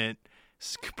 25-minute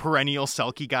perennial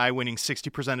Selke guy winning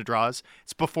 60% of draws.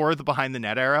 It's before the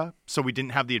behind-the-net era, so we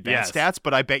didn't have the advanced stats.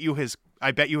 But I bet you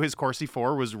his Corsi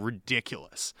 4 was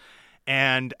ridiculous.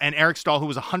 And Eric Stahl, who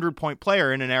was a 100-point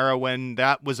player in an era when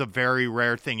that was a very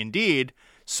rare thing indeed.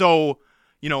 So,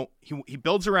 he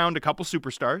builds around a couple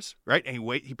superstars, right? And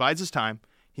he bides his time.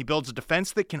 He builds a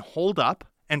defense that can hold up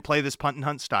and play this punt and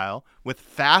hunt style with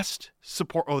fast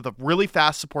support, the really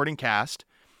fast supporting cast,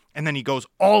 and then he goes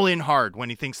all in hard when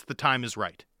he thinks the time is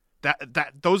right. That's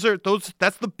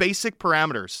the basic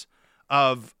parameters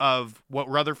of what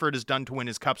Rutherford has done to win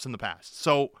his cups in the past.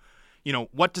 So,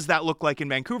 what does that look like in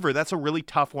Vancouver? That's a really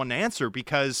tough one to answer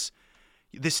because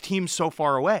this team's so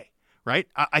far away. Right?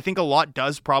 I think a lot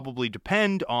does probably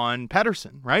depend on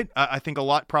Pettersson, right? I think a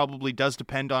lot probably does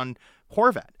depend on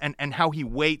Horvat and how he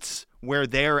weights where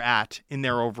they're at in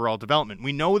their overall development.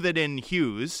 We know that in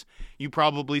Hughes, you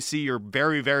probably see your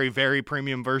very, very, very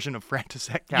premium version of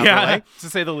František Kaberle. Yeah, to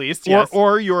say the least, yes.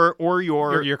 Or your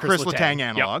Chris Letang Letang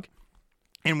analog. Yep.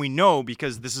 And we know,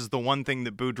 because this is the one thing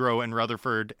that Boudreau and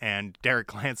Rutherford and Derek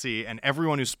Clancy and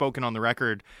everyone who's spoken on the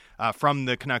record from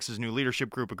the Canucks' new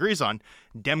leadership group agrees on,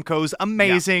 Demko's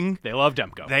amazing. Yeah, they love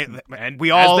Demko. And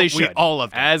we all love Demko.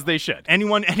 As they should.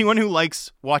 Anyone who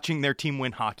likes watching their team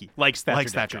win hockey likes Thatcher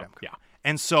Demko. Yeah.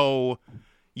 And so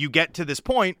you get to this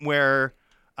point where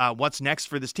what's next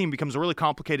for this team becomes a really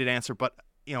complicated answer. But,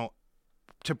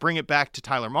 to bring it back to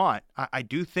Tyler Motte, I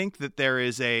do think that there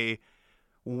is a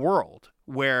world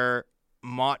where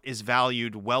Motte is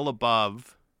valued well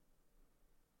above,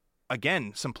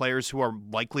 again, some players who are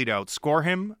likely to outscore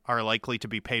him, are likely to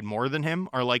be paid more than him,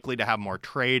 are likely to have more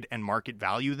trade and market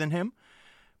value than him,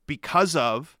 because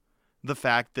of the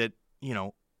fact that,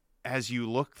 as you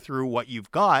look through what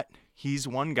you've got, he's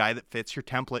one guy that fits your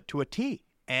template to a T.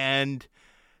 And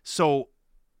so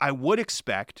I would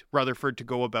expect Rutherford to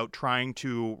go about trying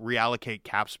to reallocate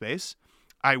cap space.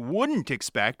 I wouldn't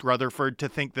expect Rutherford to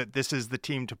think that this is the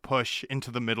team to push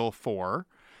into the middle four,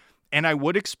 and I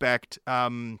would expect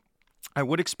some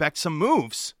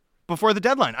moves before the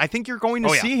deadline. I think you're going to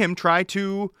see him try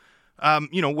to,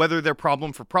 whether they're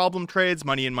problem for problem trades,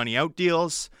 money in, money out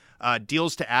deals,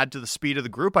 deals to add to the speed of the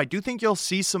group. I do think you'll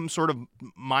see some sort of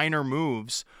minor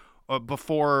moves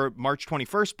before March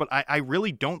 21st, but I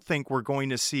really don't think we're going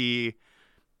to see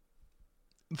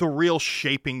the real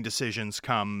shaping decisions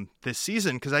come this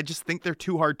season, because I just think they're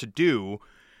too hard to do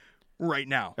right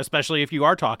now. Especially if you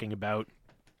are talking about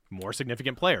more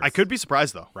significant players. I could be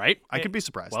surprised, though. Right? I could be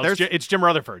surprised. Well, it's Jim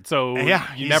Rutherford, so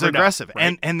he's never aggressive, know,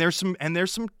 right? and there's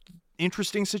some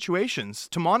interesting situations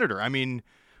to monitor. I mean,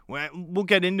 we'll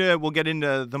get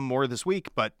into them more this week,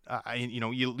 but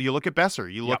you look at Besser,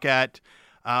 you look at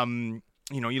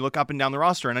you look up and down the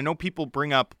roster, and I know people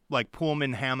bring up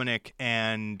Pullman, Hamonic,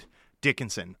 and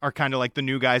Dickinson are kind of like the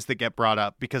new guys that get brought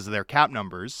up because of their cap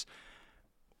numbers.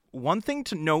 One thing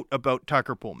to note about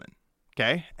Tucker Pullman,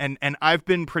 okay, and I've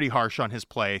been pretty harsh on his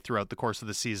play throughout the course of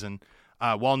the season,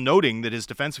 while noting that his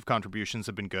defensive contributions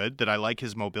have been good, that I like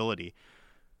his mobility.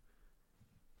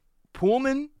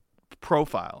 Pullman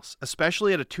profiles,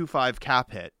 especially at a 2.5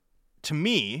 cap hit, to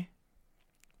me,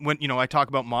 when I talk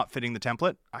about Motte fitting the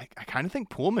template, I kind of think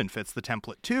Pullman fits the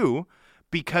template too,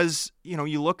 because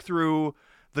you look through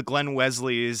the Glenn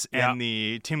Wesleys and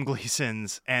the Tim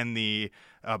Gleasons and the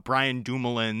Brian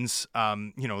Dumoulin's,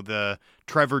 the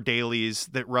Trevor Daleys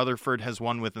that Rutherford has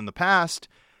won with in the past.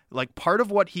 Part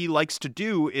of what he likes to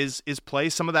do is play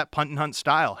some of that punt and hunt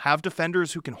style, have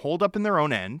defenders who can hold up in their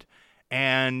own end,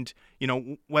 and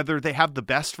whether they have the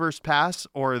best first pass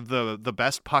or the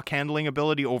best puck handling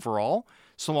ability overall,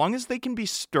 so long as they can be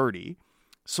sturdy,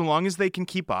 so long as they can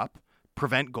keep up,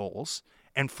 prevent goals,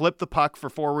 and flip the puck for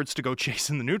forwards to go chase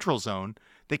in the neutral zone,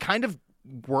 they kind of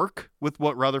work with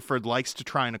what Rutherford likes to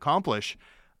try and accomplish.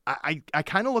 I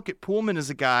kind of look at Pullman as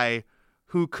a guy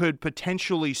who could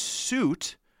potentially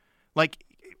suit,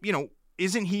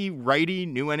 isn't he righty,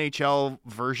 new NHL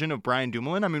version of Brian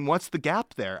Dumoulin? I mean, what's the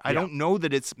gap there? I don't know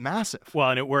that it's massive. Well,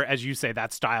 and as you say,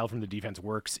 that style from the defense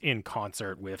works in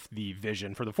concert with the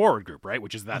vision for the forward group, right?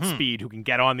 Which is that speed who can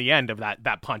get on the end of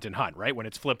that punt and hunt, right? When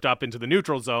it's flipped up into the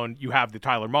neutral zone, you have the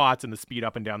Tyler Motts and the speed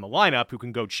up and down the lineup who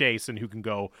can go chase and who can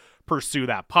go pursue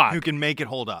that puck. Who can make it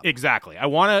hold up. Exactly. I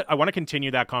want to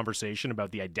continue that conversation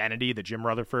about the identity that Jim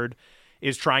Rutherford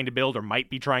is trying to build or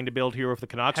might be trying to build here with the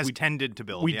Canucks. Tended to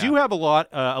build. We do have a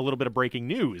little bit of breaking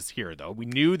news here, though. We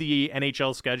knew the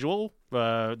NHL schedule,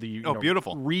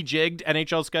 beautiful rejigged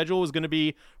NHL schedule was going to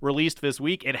be released this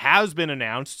week. It has been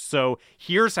announced, so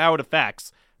here's how it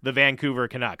affects the Vancouver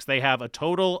Canucks. They have a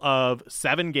total of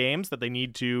 7 games that they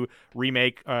need to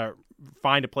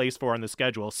find a place for on the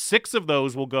schedule. 6 of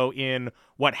those will go in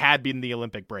what had been the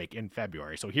Olympic break in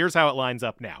February. So here's how it lines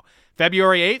up now.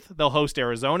 February 8th, they'll host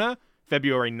Arizona.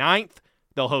 February 9th,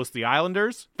 they'll host the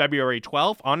Islanders. February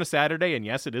 12th, on a Saturday, and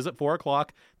yes, it is at 4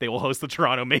 o'clock, they will host the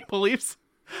Toronto Maple Leafs.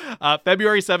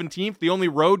 February 17th, the only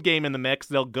road game in the mix,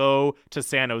 they'll go to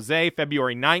San Jose.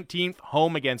 February 19th,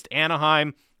 home against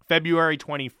Anaheim. February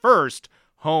 21st,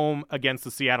 home against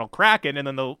the Seattle Kraken. And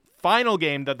then the final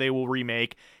game that they will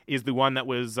remake is the one that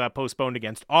was postponed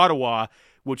against Ottawa,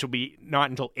 which will be not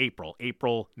until April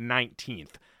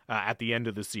 19th. At the end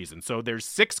of the season. So there's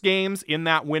 6 games in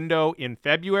that window in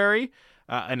February.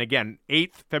 And again,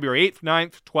 February 8th,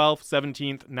 9th, 12th,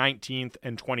 17th, 19th,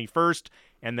 and 21st.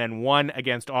 And then 1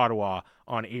 against Ottawa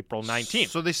on April 19th.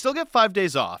 So they still get 5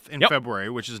 days off in February,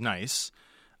 which is nice.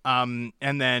 And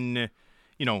then,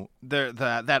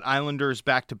 that Islanders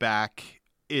back-to-back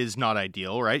is not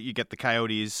ideal, right? You get the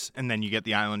Coyotes and then you get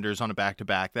the Islanders on a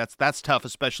back-to-back. That's tough,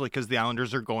 especially because the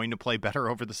Islanders are going to play better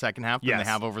over the second half than they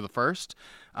have over the first.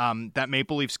 That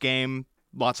Maple Leafs game,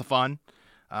 lots of fun.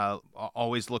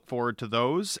 Always look forward to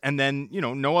those. And then,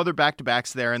 no other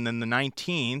back-to-backs there. And then the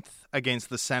 19th against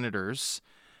the Senators,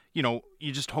 you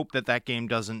just hope that game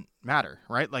doesn't matter,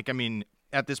 right?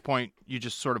 At this point, you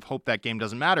just sort of hope that game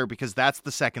doesn't matter because that's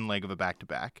the second leg of a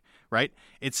back-to-back, right?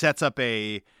 It sets up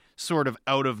a sort of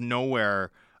out of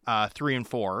nowhere 3 and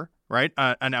 4, right?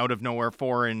 An out of nowhere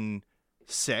 4 and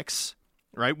 6,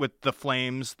 right? With the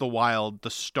Flames, the Wild, the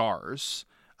Stars,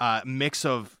 mix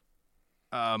of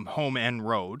home and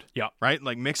road, right?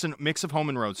 Like mix of home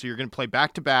and road. So you're going to play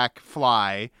back to back,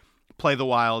 fly, play the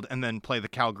Wild, and then play the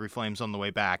Calgary Flames on the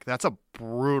way back. That's a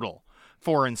brutal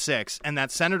 4 and 6, and that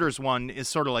Senators one is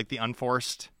sort of like the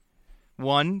unforced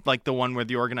one, like the one where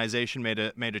the organization made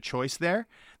a choice there.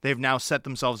 They've now set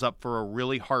themselves up for a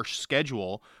really harsh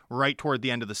schedule right toward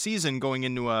the end of the season, going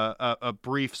into a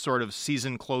brief sort of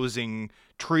season closing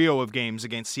trio of games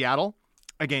against Seattle,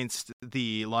 against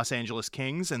the Los Angeles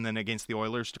Kings, and then against the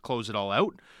Oilers to close it all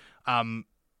out.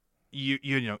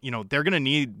 They're going to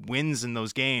need wins in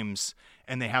those games,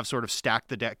 and they have sort of stacked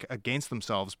the deck against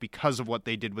themselves because of what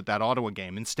they did with that Ottawa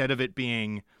game. Instead of it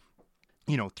being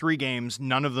 3 games,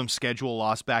 none of them schedule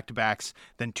loss back-to-backs,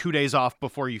 then 2 days off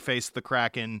before you face the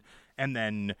Kraken, and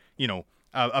then,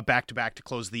 a back-to-back to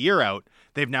close the year out.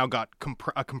 They've now got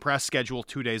a compressed schedule,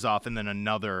 2 days off, and then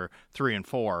another 3 and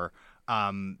 4.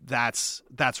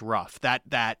 That's rough.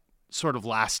 That sort of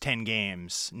last 10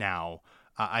 games now,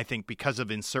 I think because of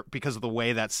the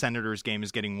way that Senators game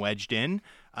is getting wedged in,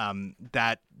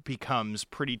 that becomes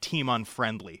pretty team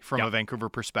unfriendly from a Vancouver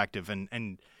perspective.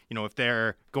 And if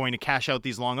they're going to cash out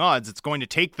these long odds, it's going to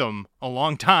take them a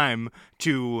long time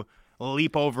to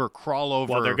crawl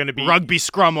over, well, they're going to be rugby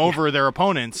scrum over their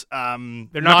opponents.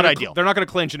 They're not ideal. They're not going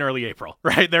to clinch in early April,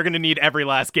 right? They're going to need every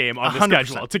last game on the 100%.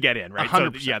 schedule to get in, right?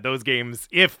 100%. So those games,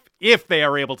 if they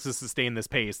are able to sustain this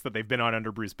pace that they've been on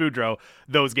under Bruce Boudreau,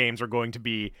 those games are going to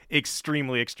be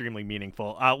extremely, extremely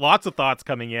meaningful. Lots of thoughts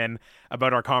coming in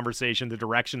about our conversation, the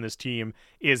direction this team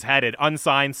is headed.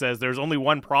 Unsigned says there's only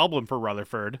one problem for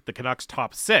Rutherford. The Canucks'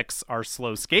 top 6 are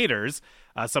slow skaters.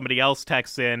 Somebody else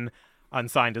texts in,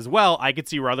 unsigned as well, I could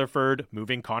see Rutherford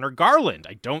moving Connor Garland.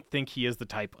 I don't think he is the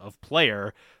type of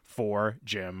player for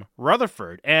Jim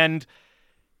Rutherford. And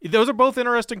those are both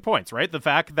interesting points, right? The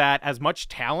fact that as much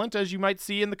talent as you might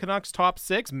see in the Canucks top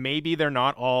 6, maybe they're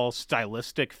not all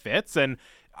stylistic fits. And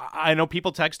I know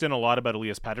people text in a lot about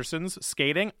Elias Pettersson's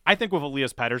skating. I think with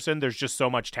Elias Pettersson, there's just so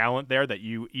much talent there that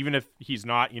even if he's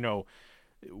not,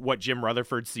 what Jim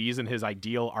Rutherford sees in his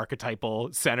ideal archetypal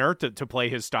center to play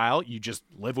his style, you just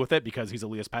live with it because he's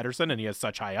Elias Pettersson and he has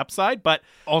such high upside. But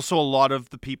also a lot of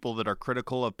the people that are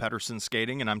critical of Pettersson's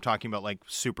skating, and I'm talking about like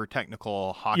super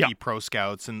technical hockey pro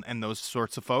scouts and those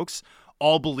sorts of folks,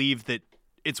 all believe that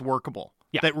it's workable,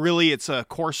 Yeah. That really it's a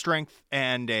core strength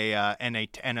and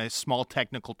a small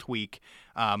technical tweak.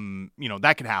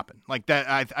 That could happen. Like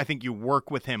that, I think you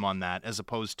work with him on that as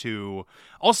opposed to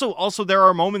also there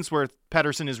are moments where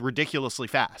Pettersson is ridiculously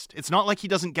fast. It's not like he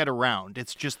doesn't get around.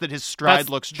 It's just that his stride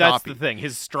looks choppy. That's the thing.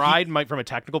 His stride might, from a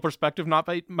technical perspective, he's not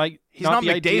be McDavid,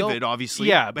 ideal. obviously.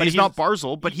 Yeah, but he's not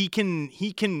Barzal. But he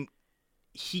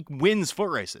wins foot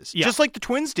races, just like the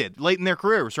Twins did late in their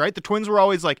careers, right? The Twins were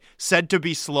always like said to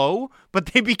be slow, but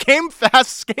they became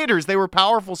fast skaters. They were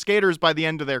powerful skaters by the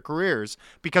end of their careers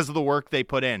because of the work they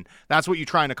put in. That's what you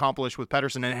try and accomplish with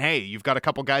Pettersson. And hey, you've got a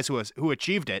couple guys who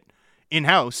achieved it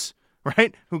in-house,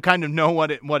 right? Who kind of know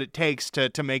what it takes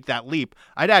to make that leap.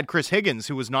 I'd add Chris Higgins,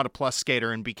 who was not a plus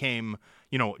skater and became,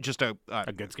 just a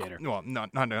good skater. Well,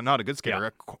 not a good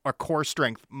skater, a core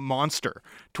strength monster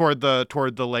toward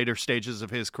the later stages of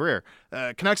his career.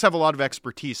 Canucks have a lot of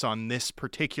expertise on this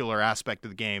particular aspect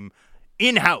of the game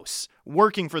in-house,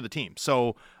 working for the team.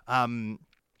 So,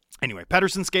 anyway,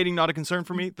 Pettersson skating not a concern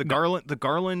for me. The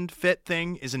Garland fit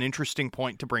thing is an interesting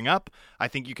point to bring up. I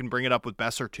think you can bring it up with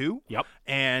Besser too. Yep.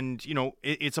 And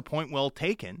it's a point well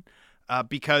taken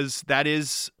because that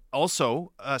is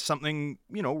also something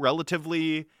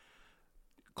relatively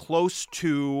close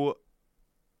to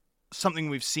something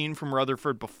we've seen from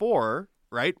Rutherford before,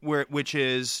 right? Which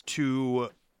is to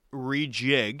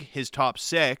rejig his top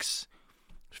six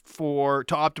to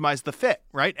optimize the fit,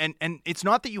 right? And it's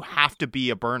not that you have to be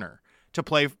a burner to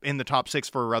play in the top six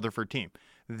for a Rutherford team.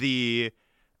 The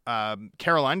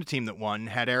Carolina team that won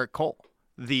had Eric Cole.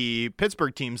 The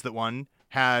Pittsburgh teams that won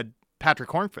had Patrick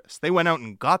Hornqvist. They went out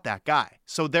and got that guy.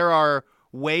 So there are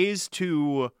ways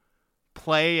to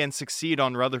play and succeed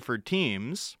on Rutherford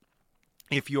teams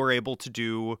if you're able to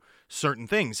do certain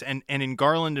things. And in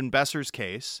Garland and Besser's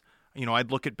case,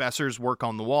 I'd look at Besser's work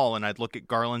on the wall and I'd look at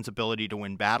Garland's ability to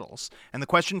win battles. And the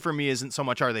question for me isn't so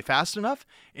much are they fast enough?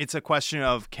 It's a question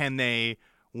of can they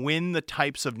win the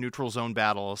types of neutral zone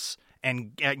battles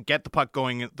and get the puck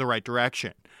going the right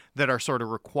direction that are sort of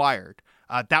required.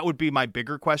 That would be my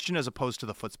bigger question as opposed to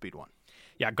the foot speed one.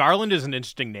 Yeah, Garland is an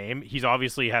interesting name. He's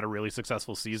obviously had a really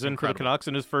successful season for the Canucks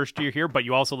in his first year here, but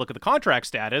you also look at the contract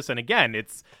status, and again,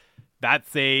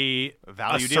 that's a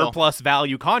surplus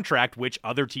value contract, which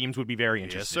other teams would be very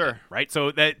interested in, right?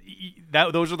 So that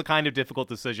those are the kind of difficult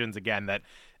decisions, again, that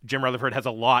Jim Rutherford has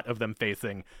a lot of them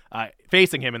facing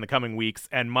him in the coming weeks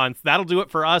and months. That'll do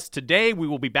it for us today. We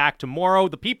will be back tomorrow.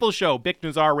 The People's Show, Bik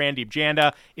Nuzar, Randeep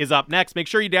Janda, is up next. Make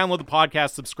sure you download the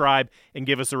podcast, subscribe, and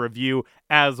give us a review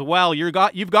as well. You've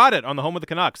got it on the home of the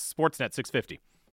Canucks, Sportsnet 650.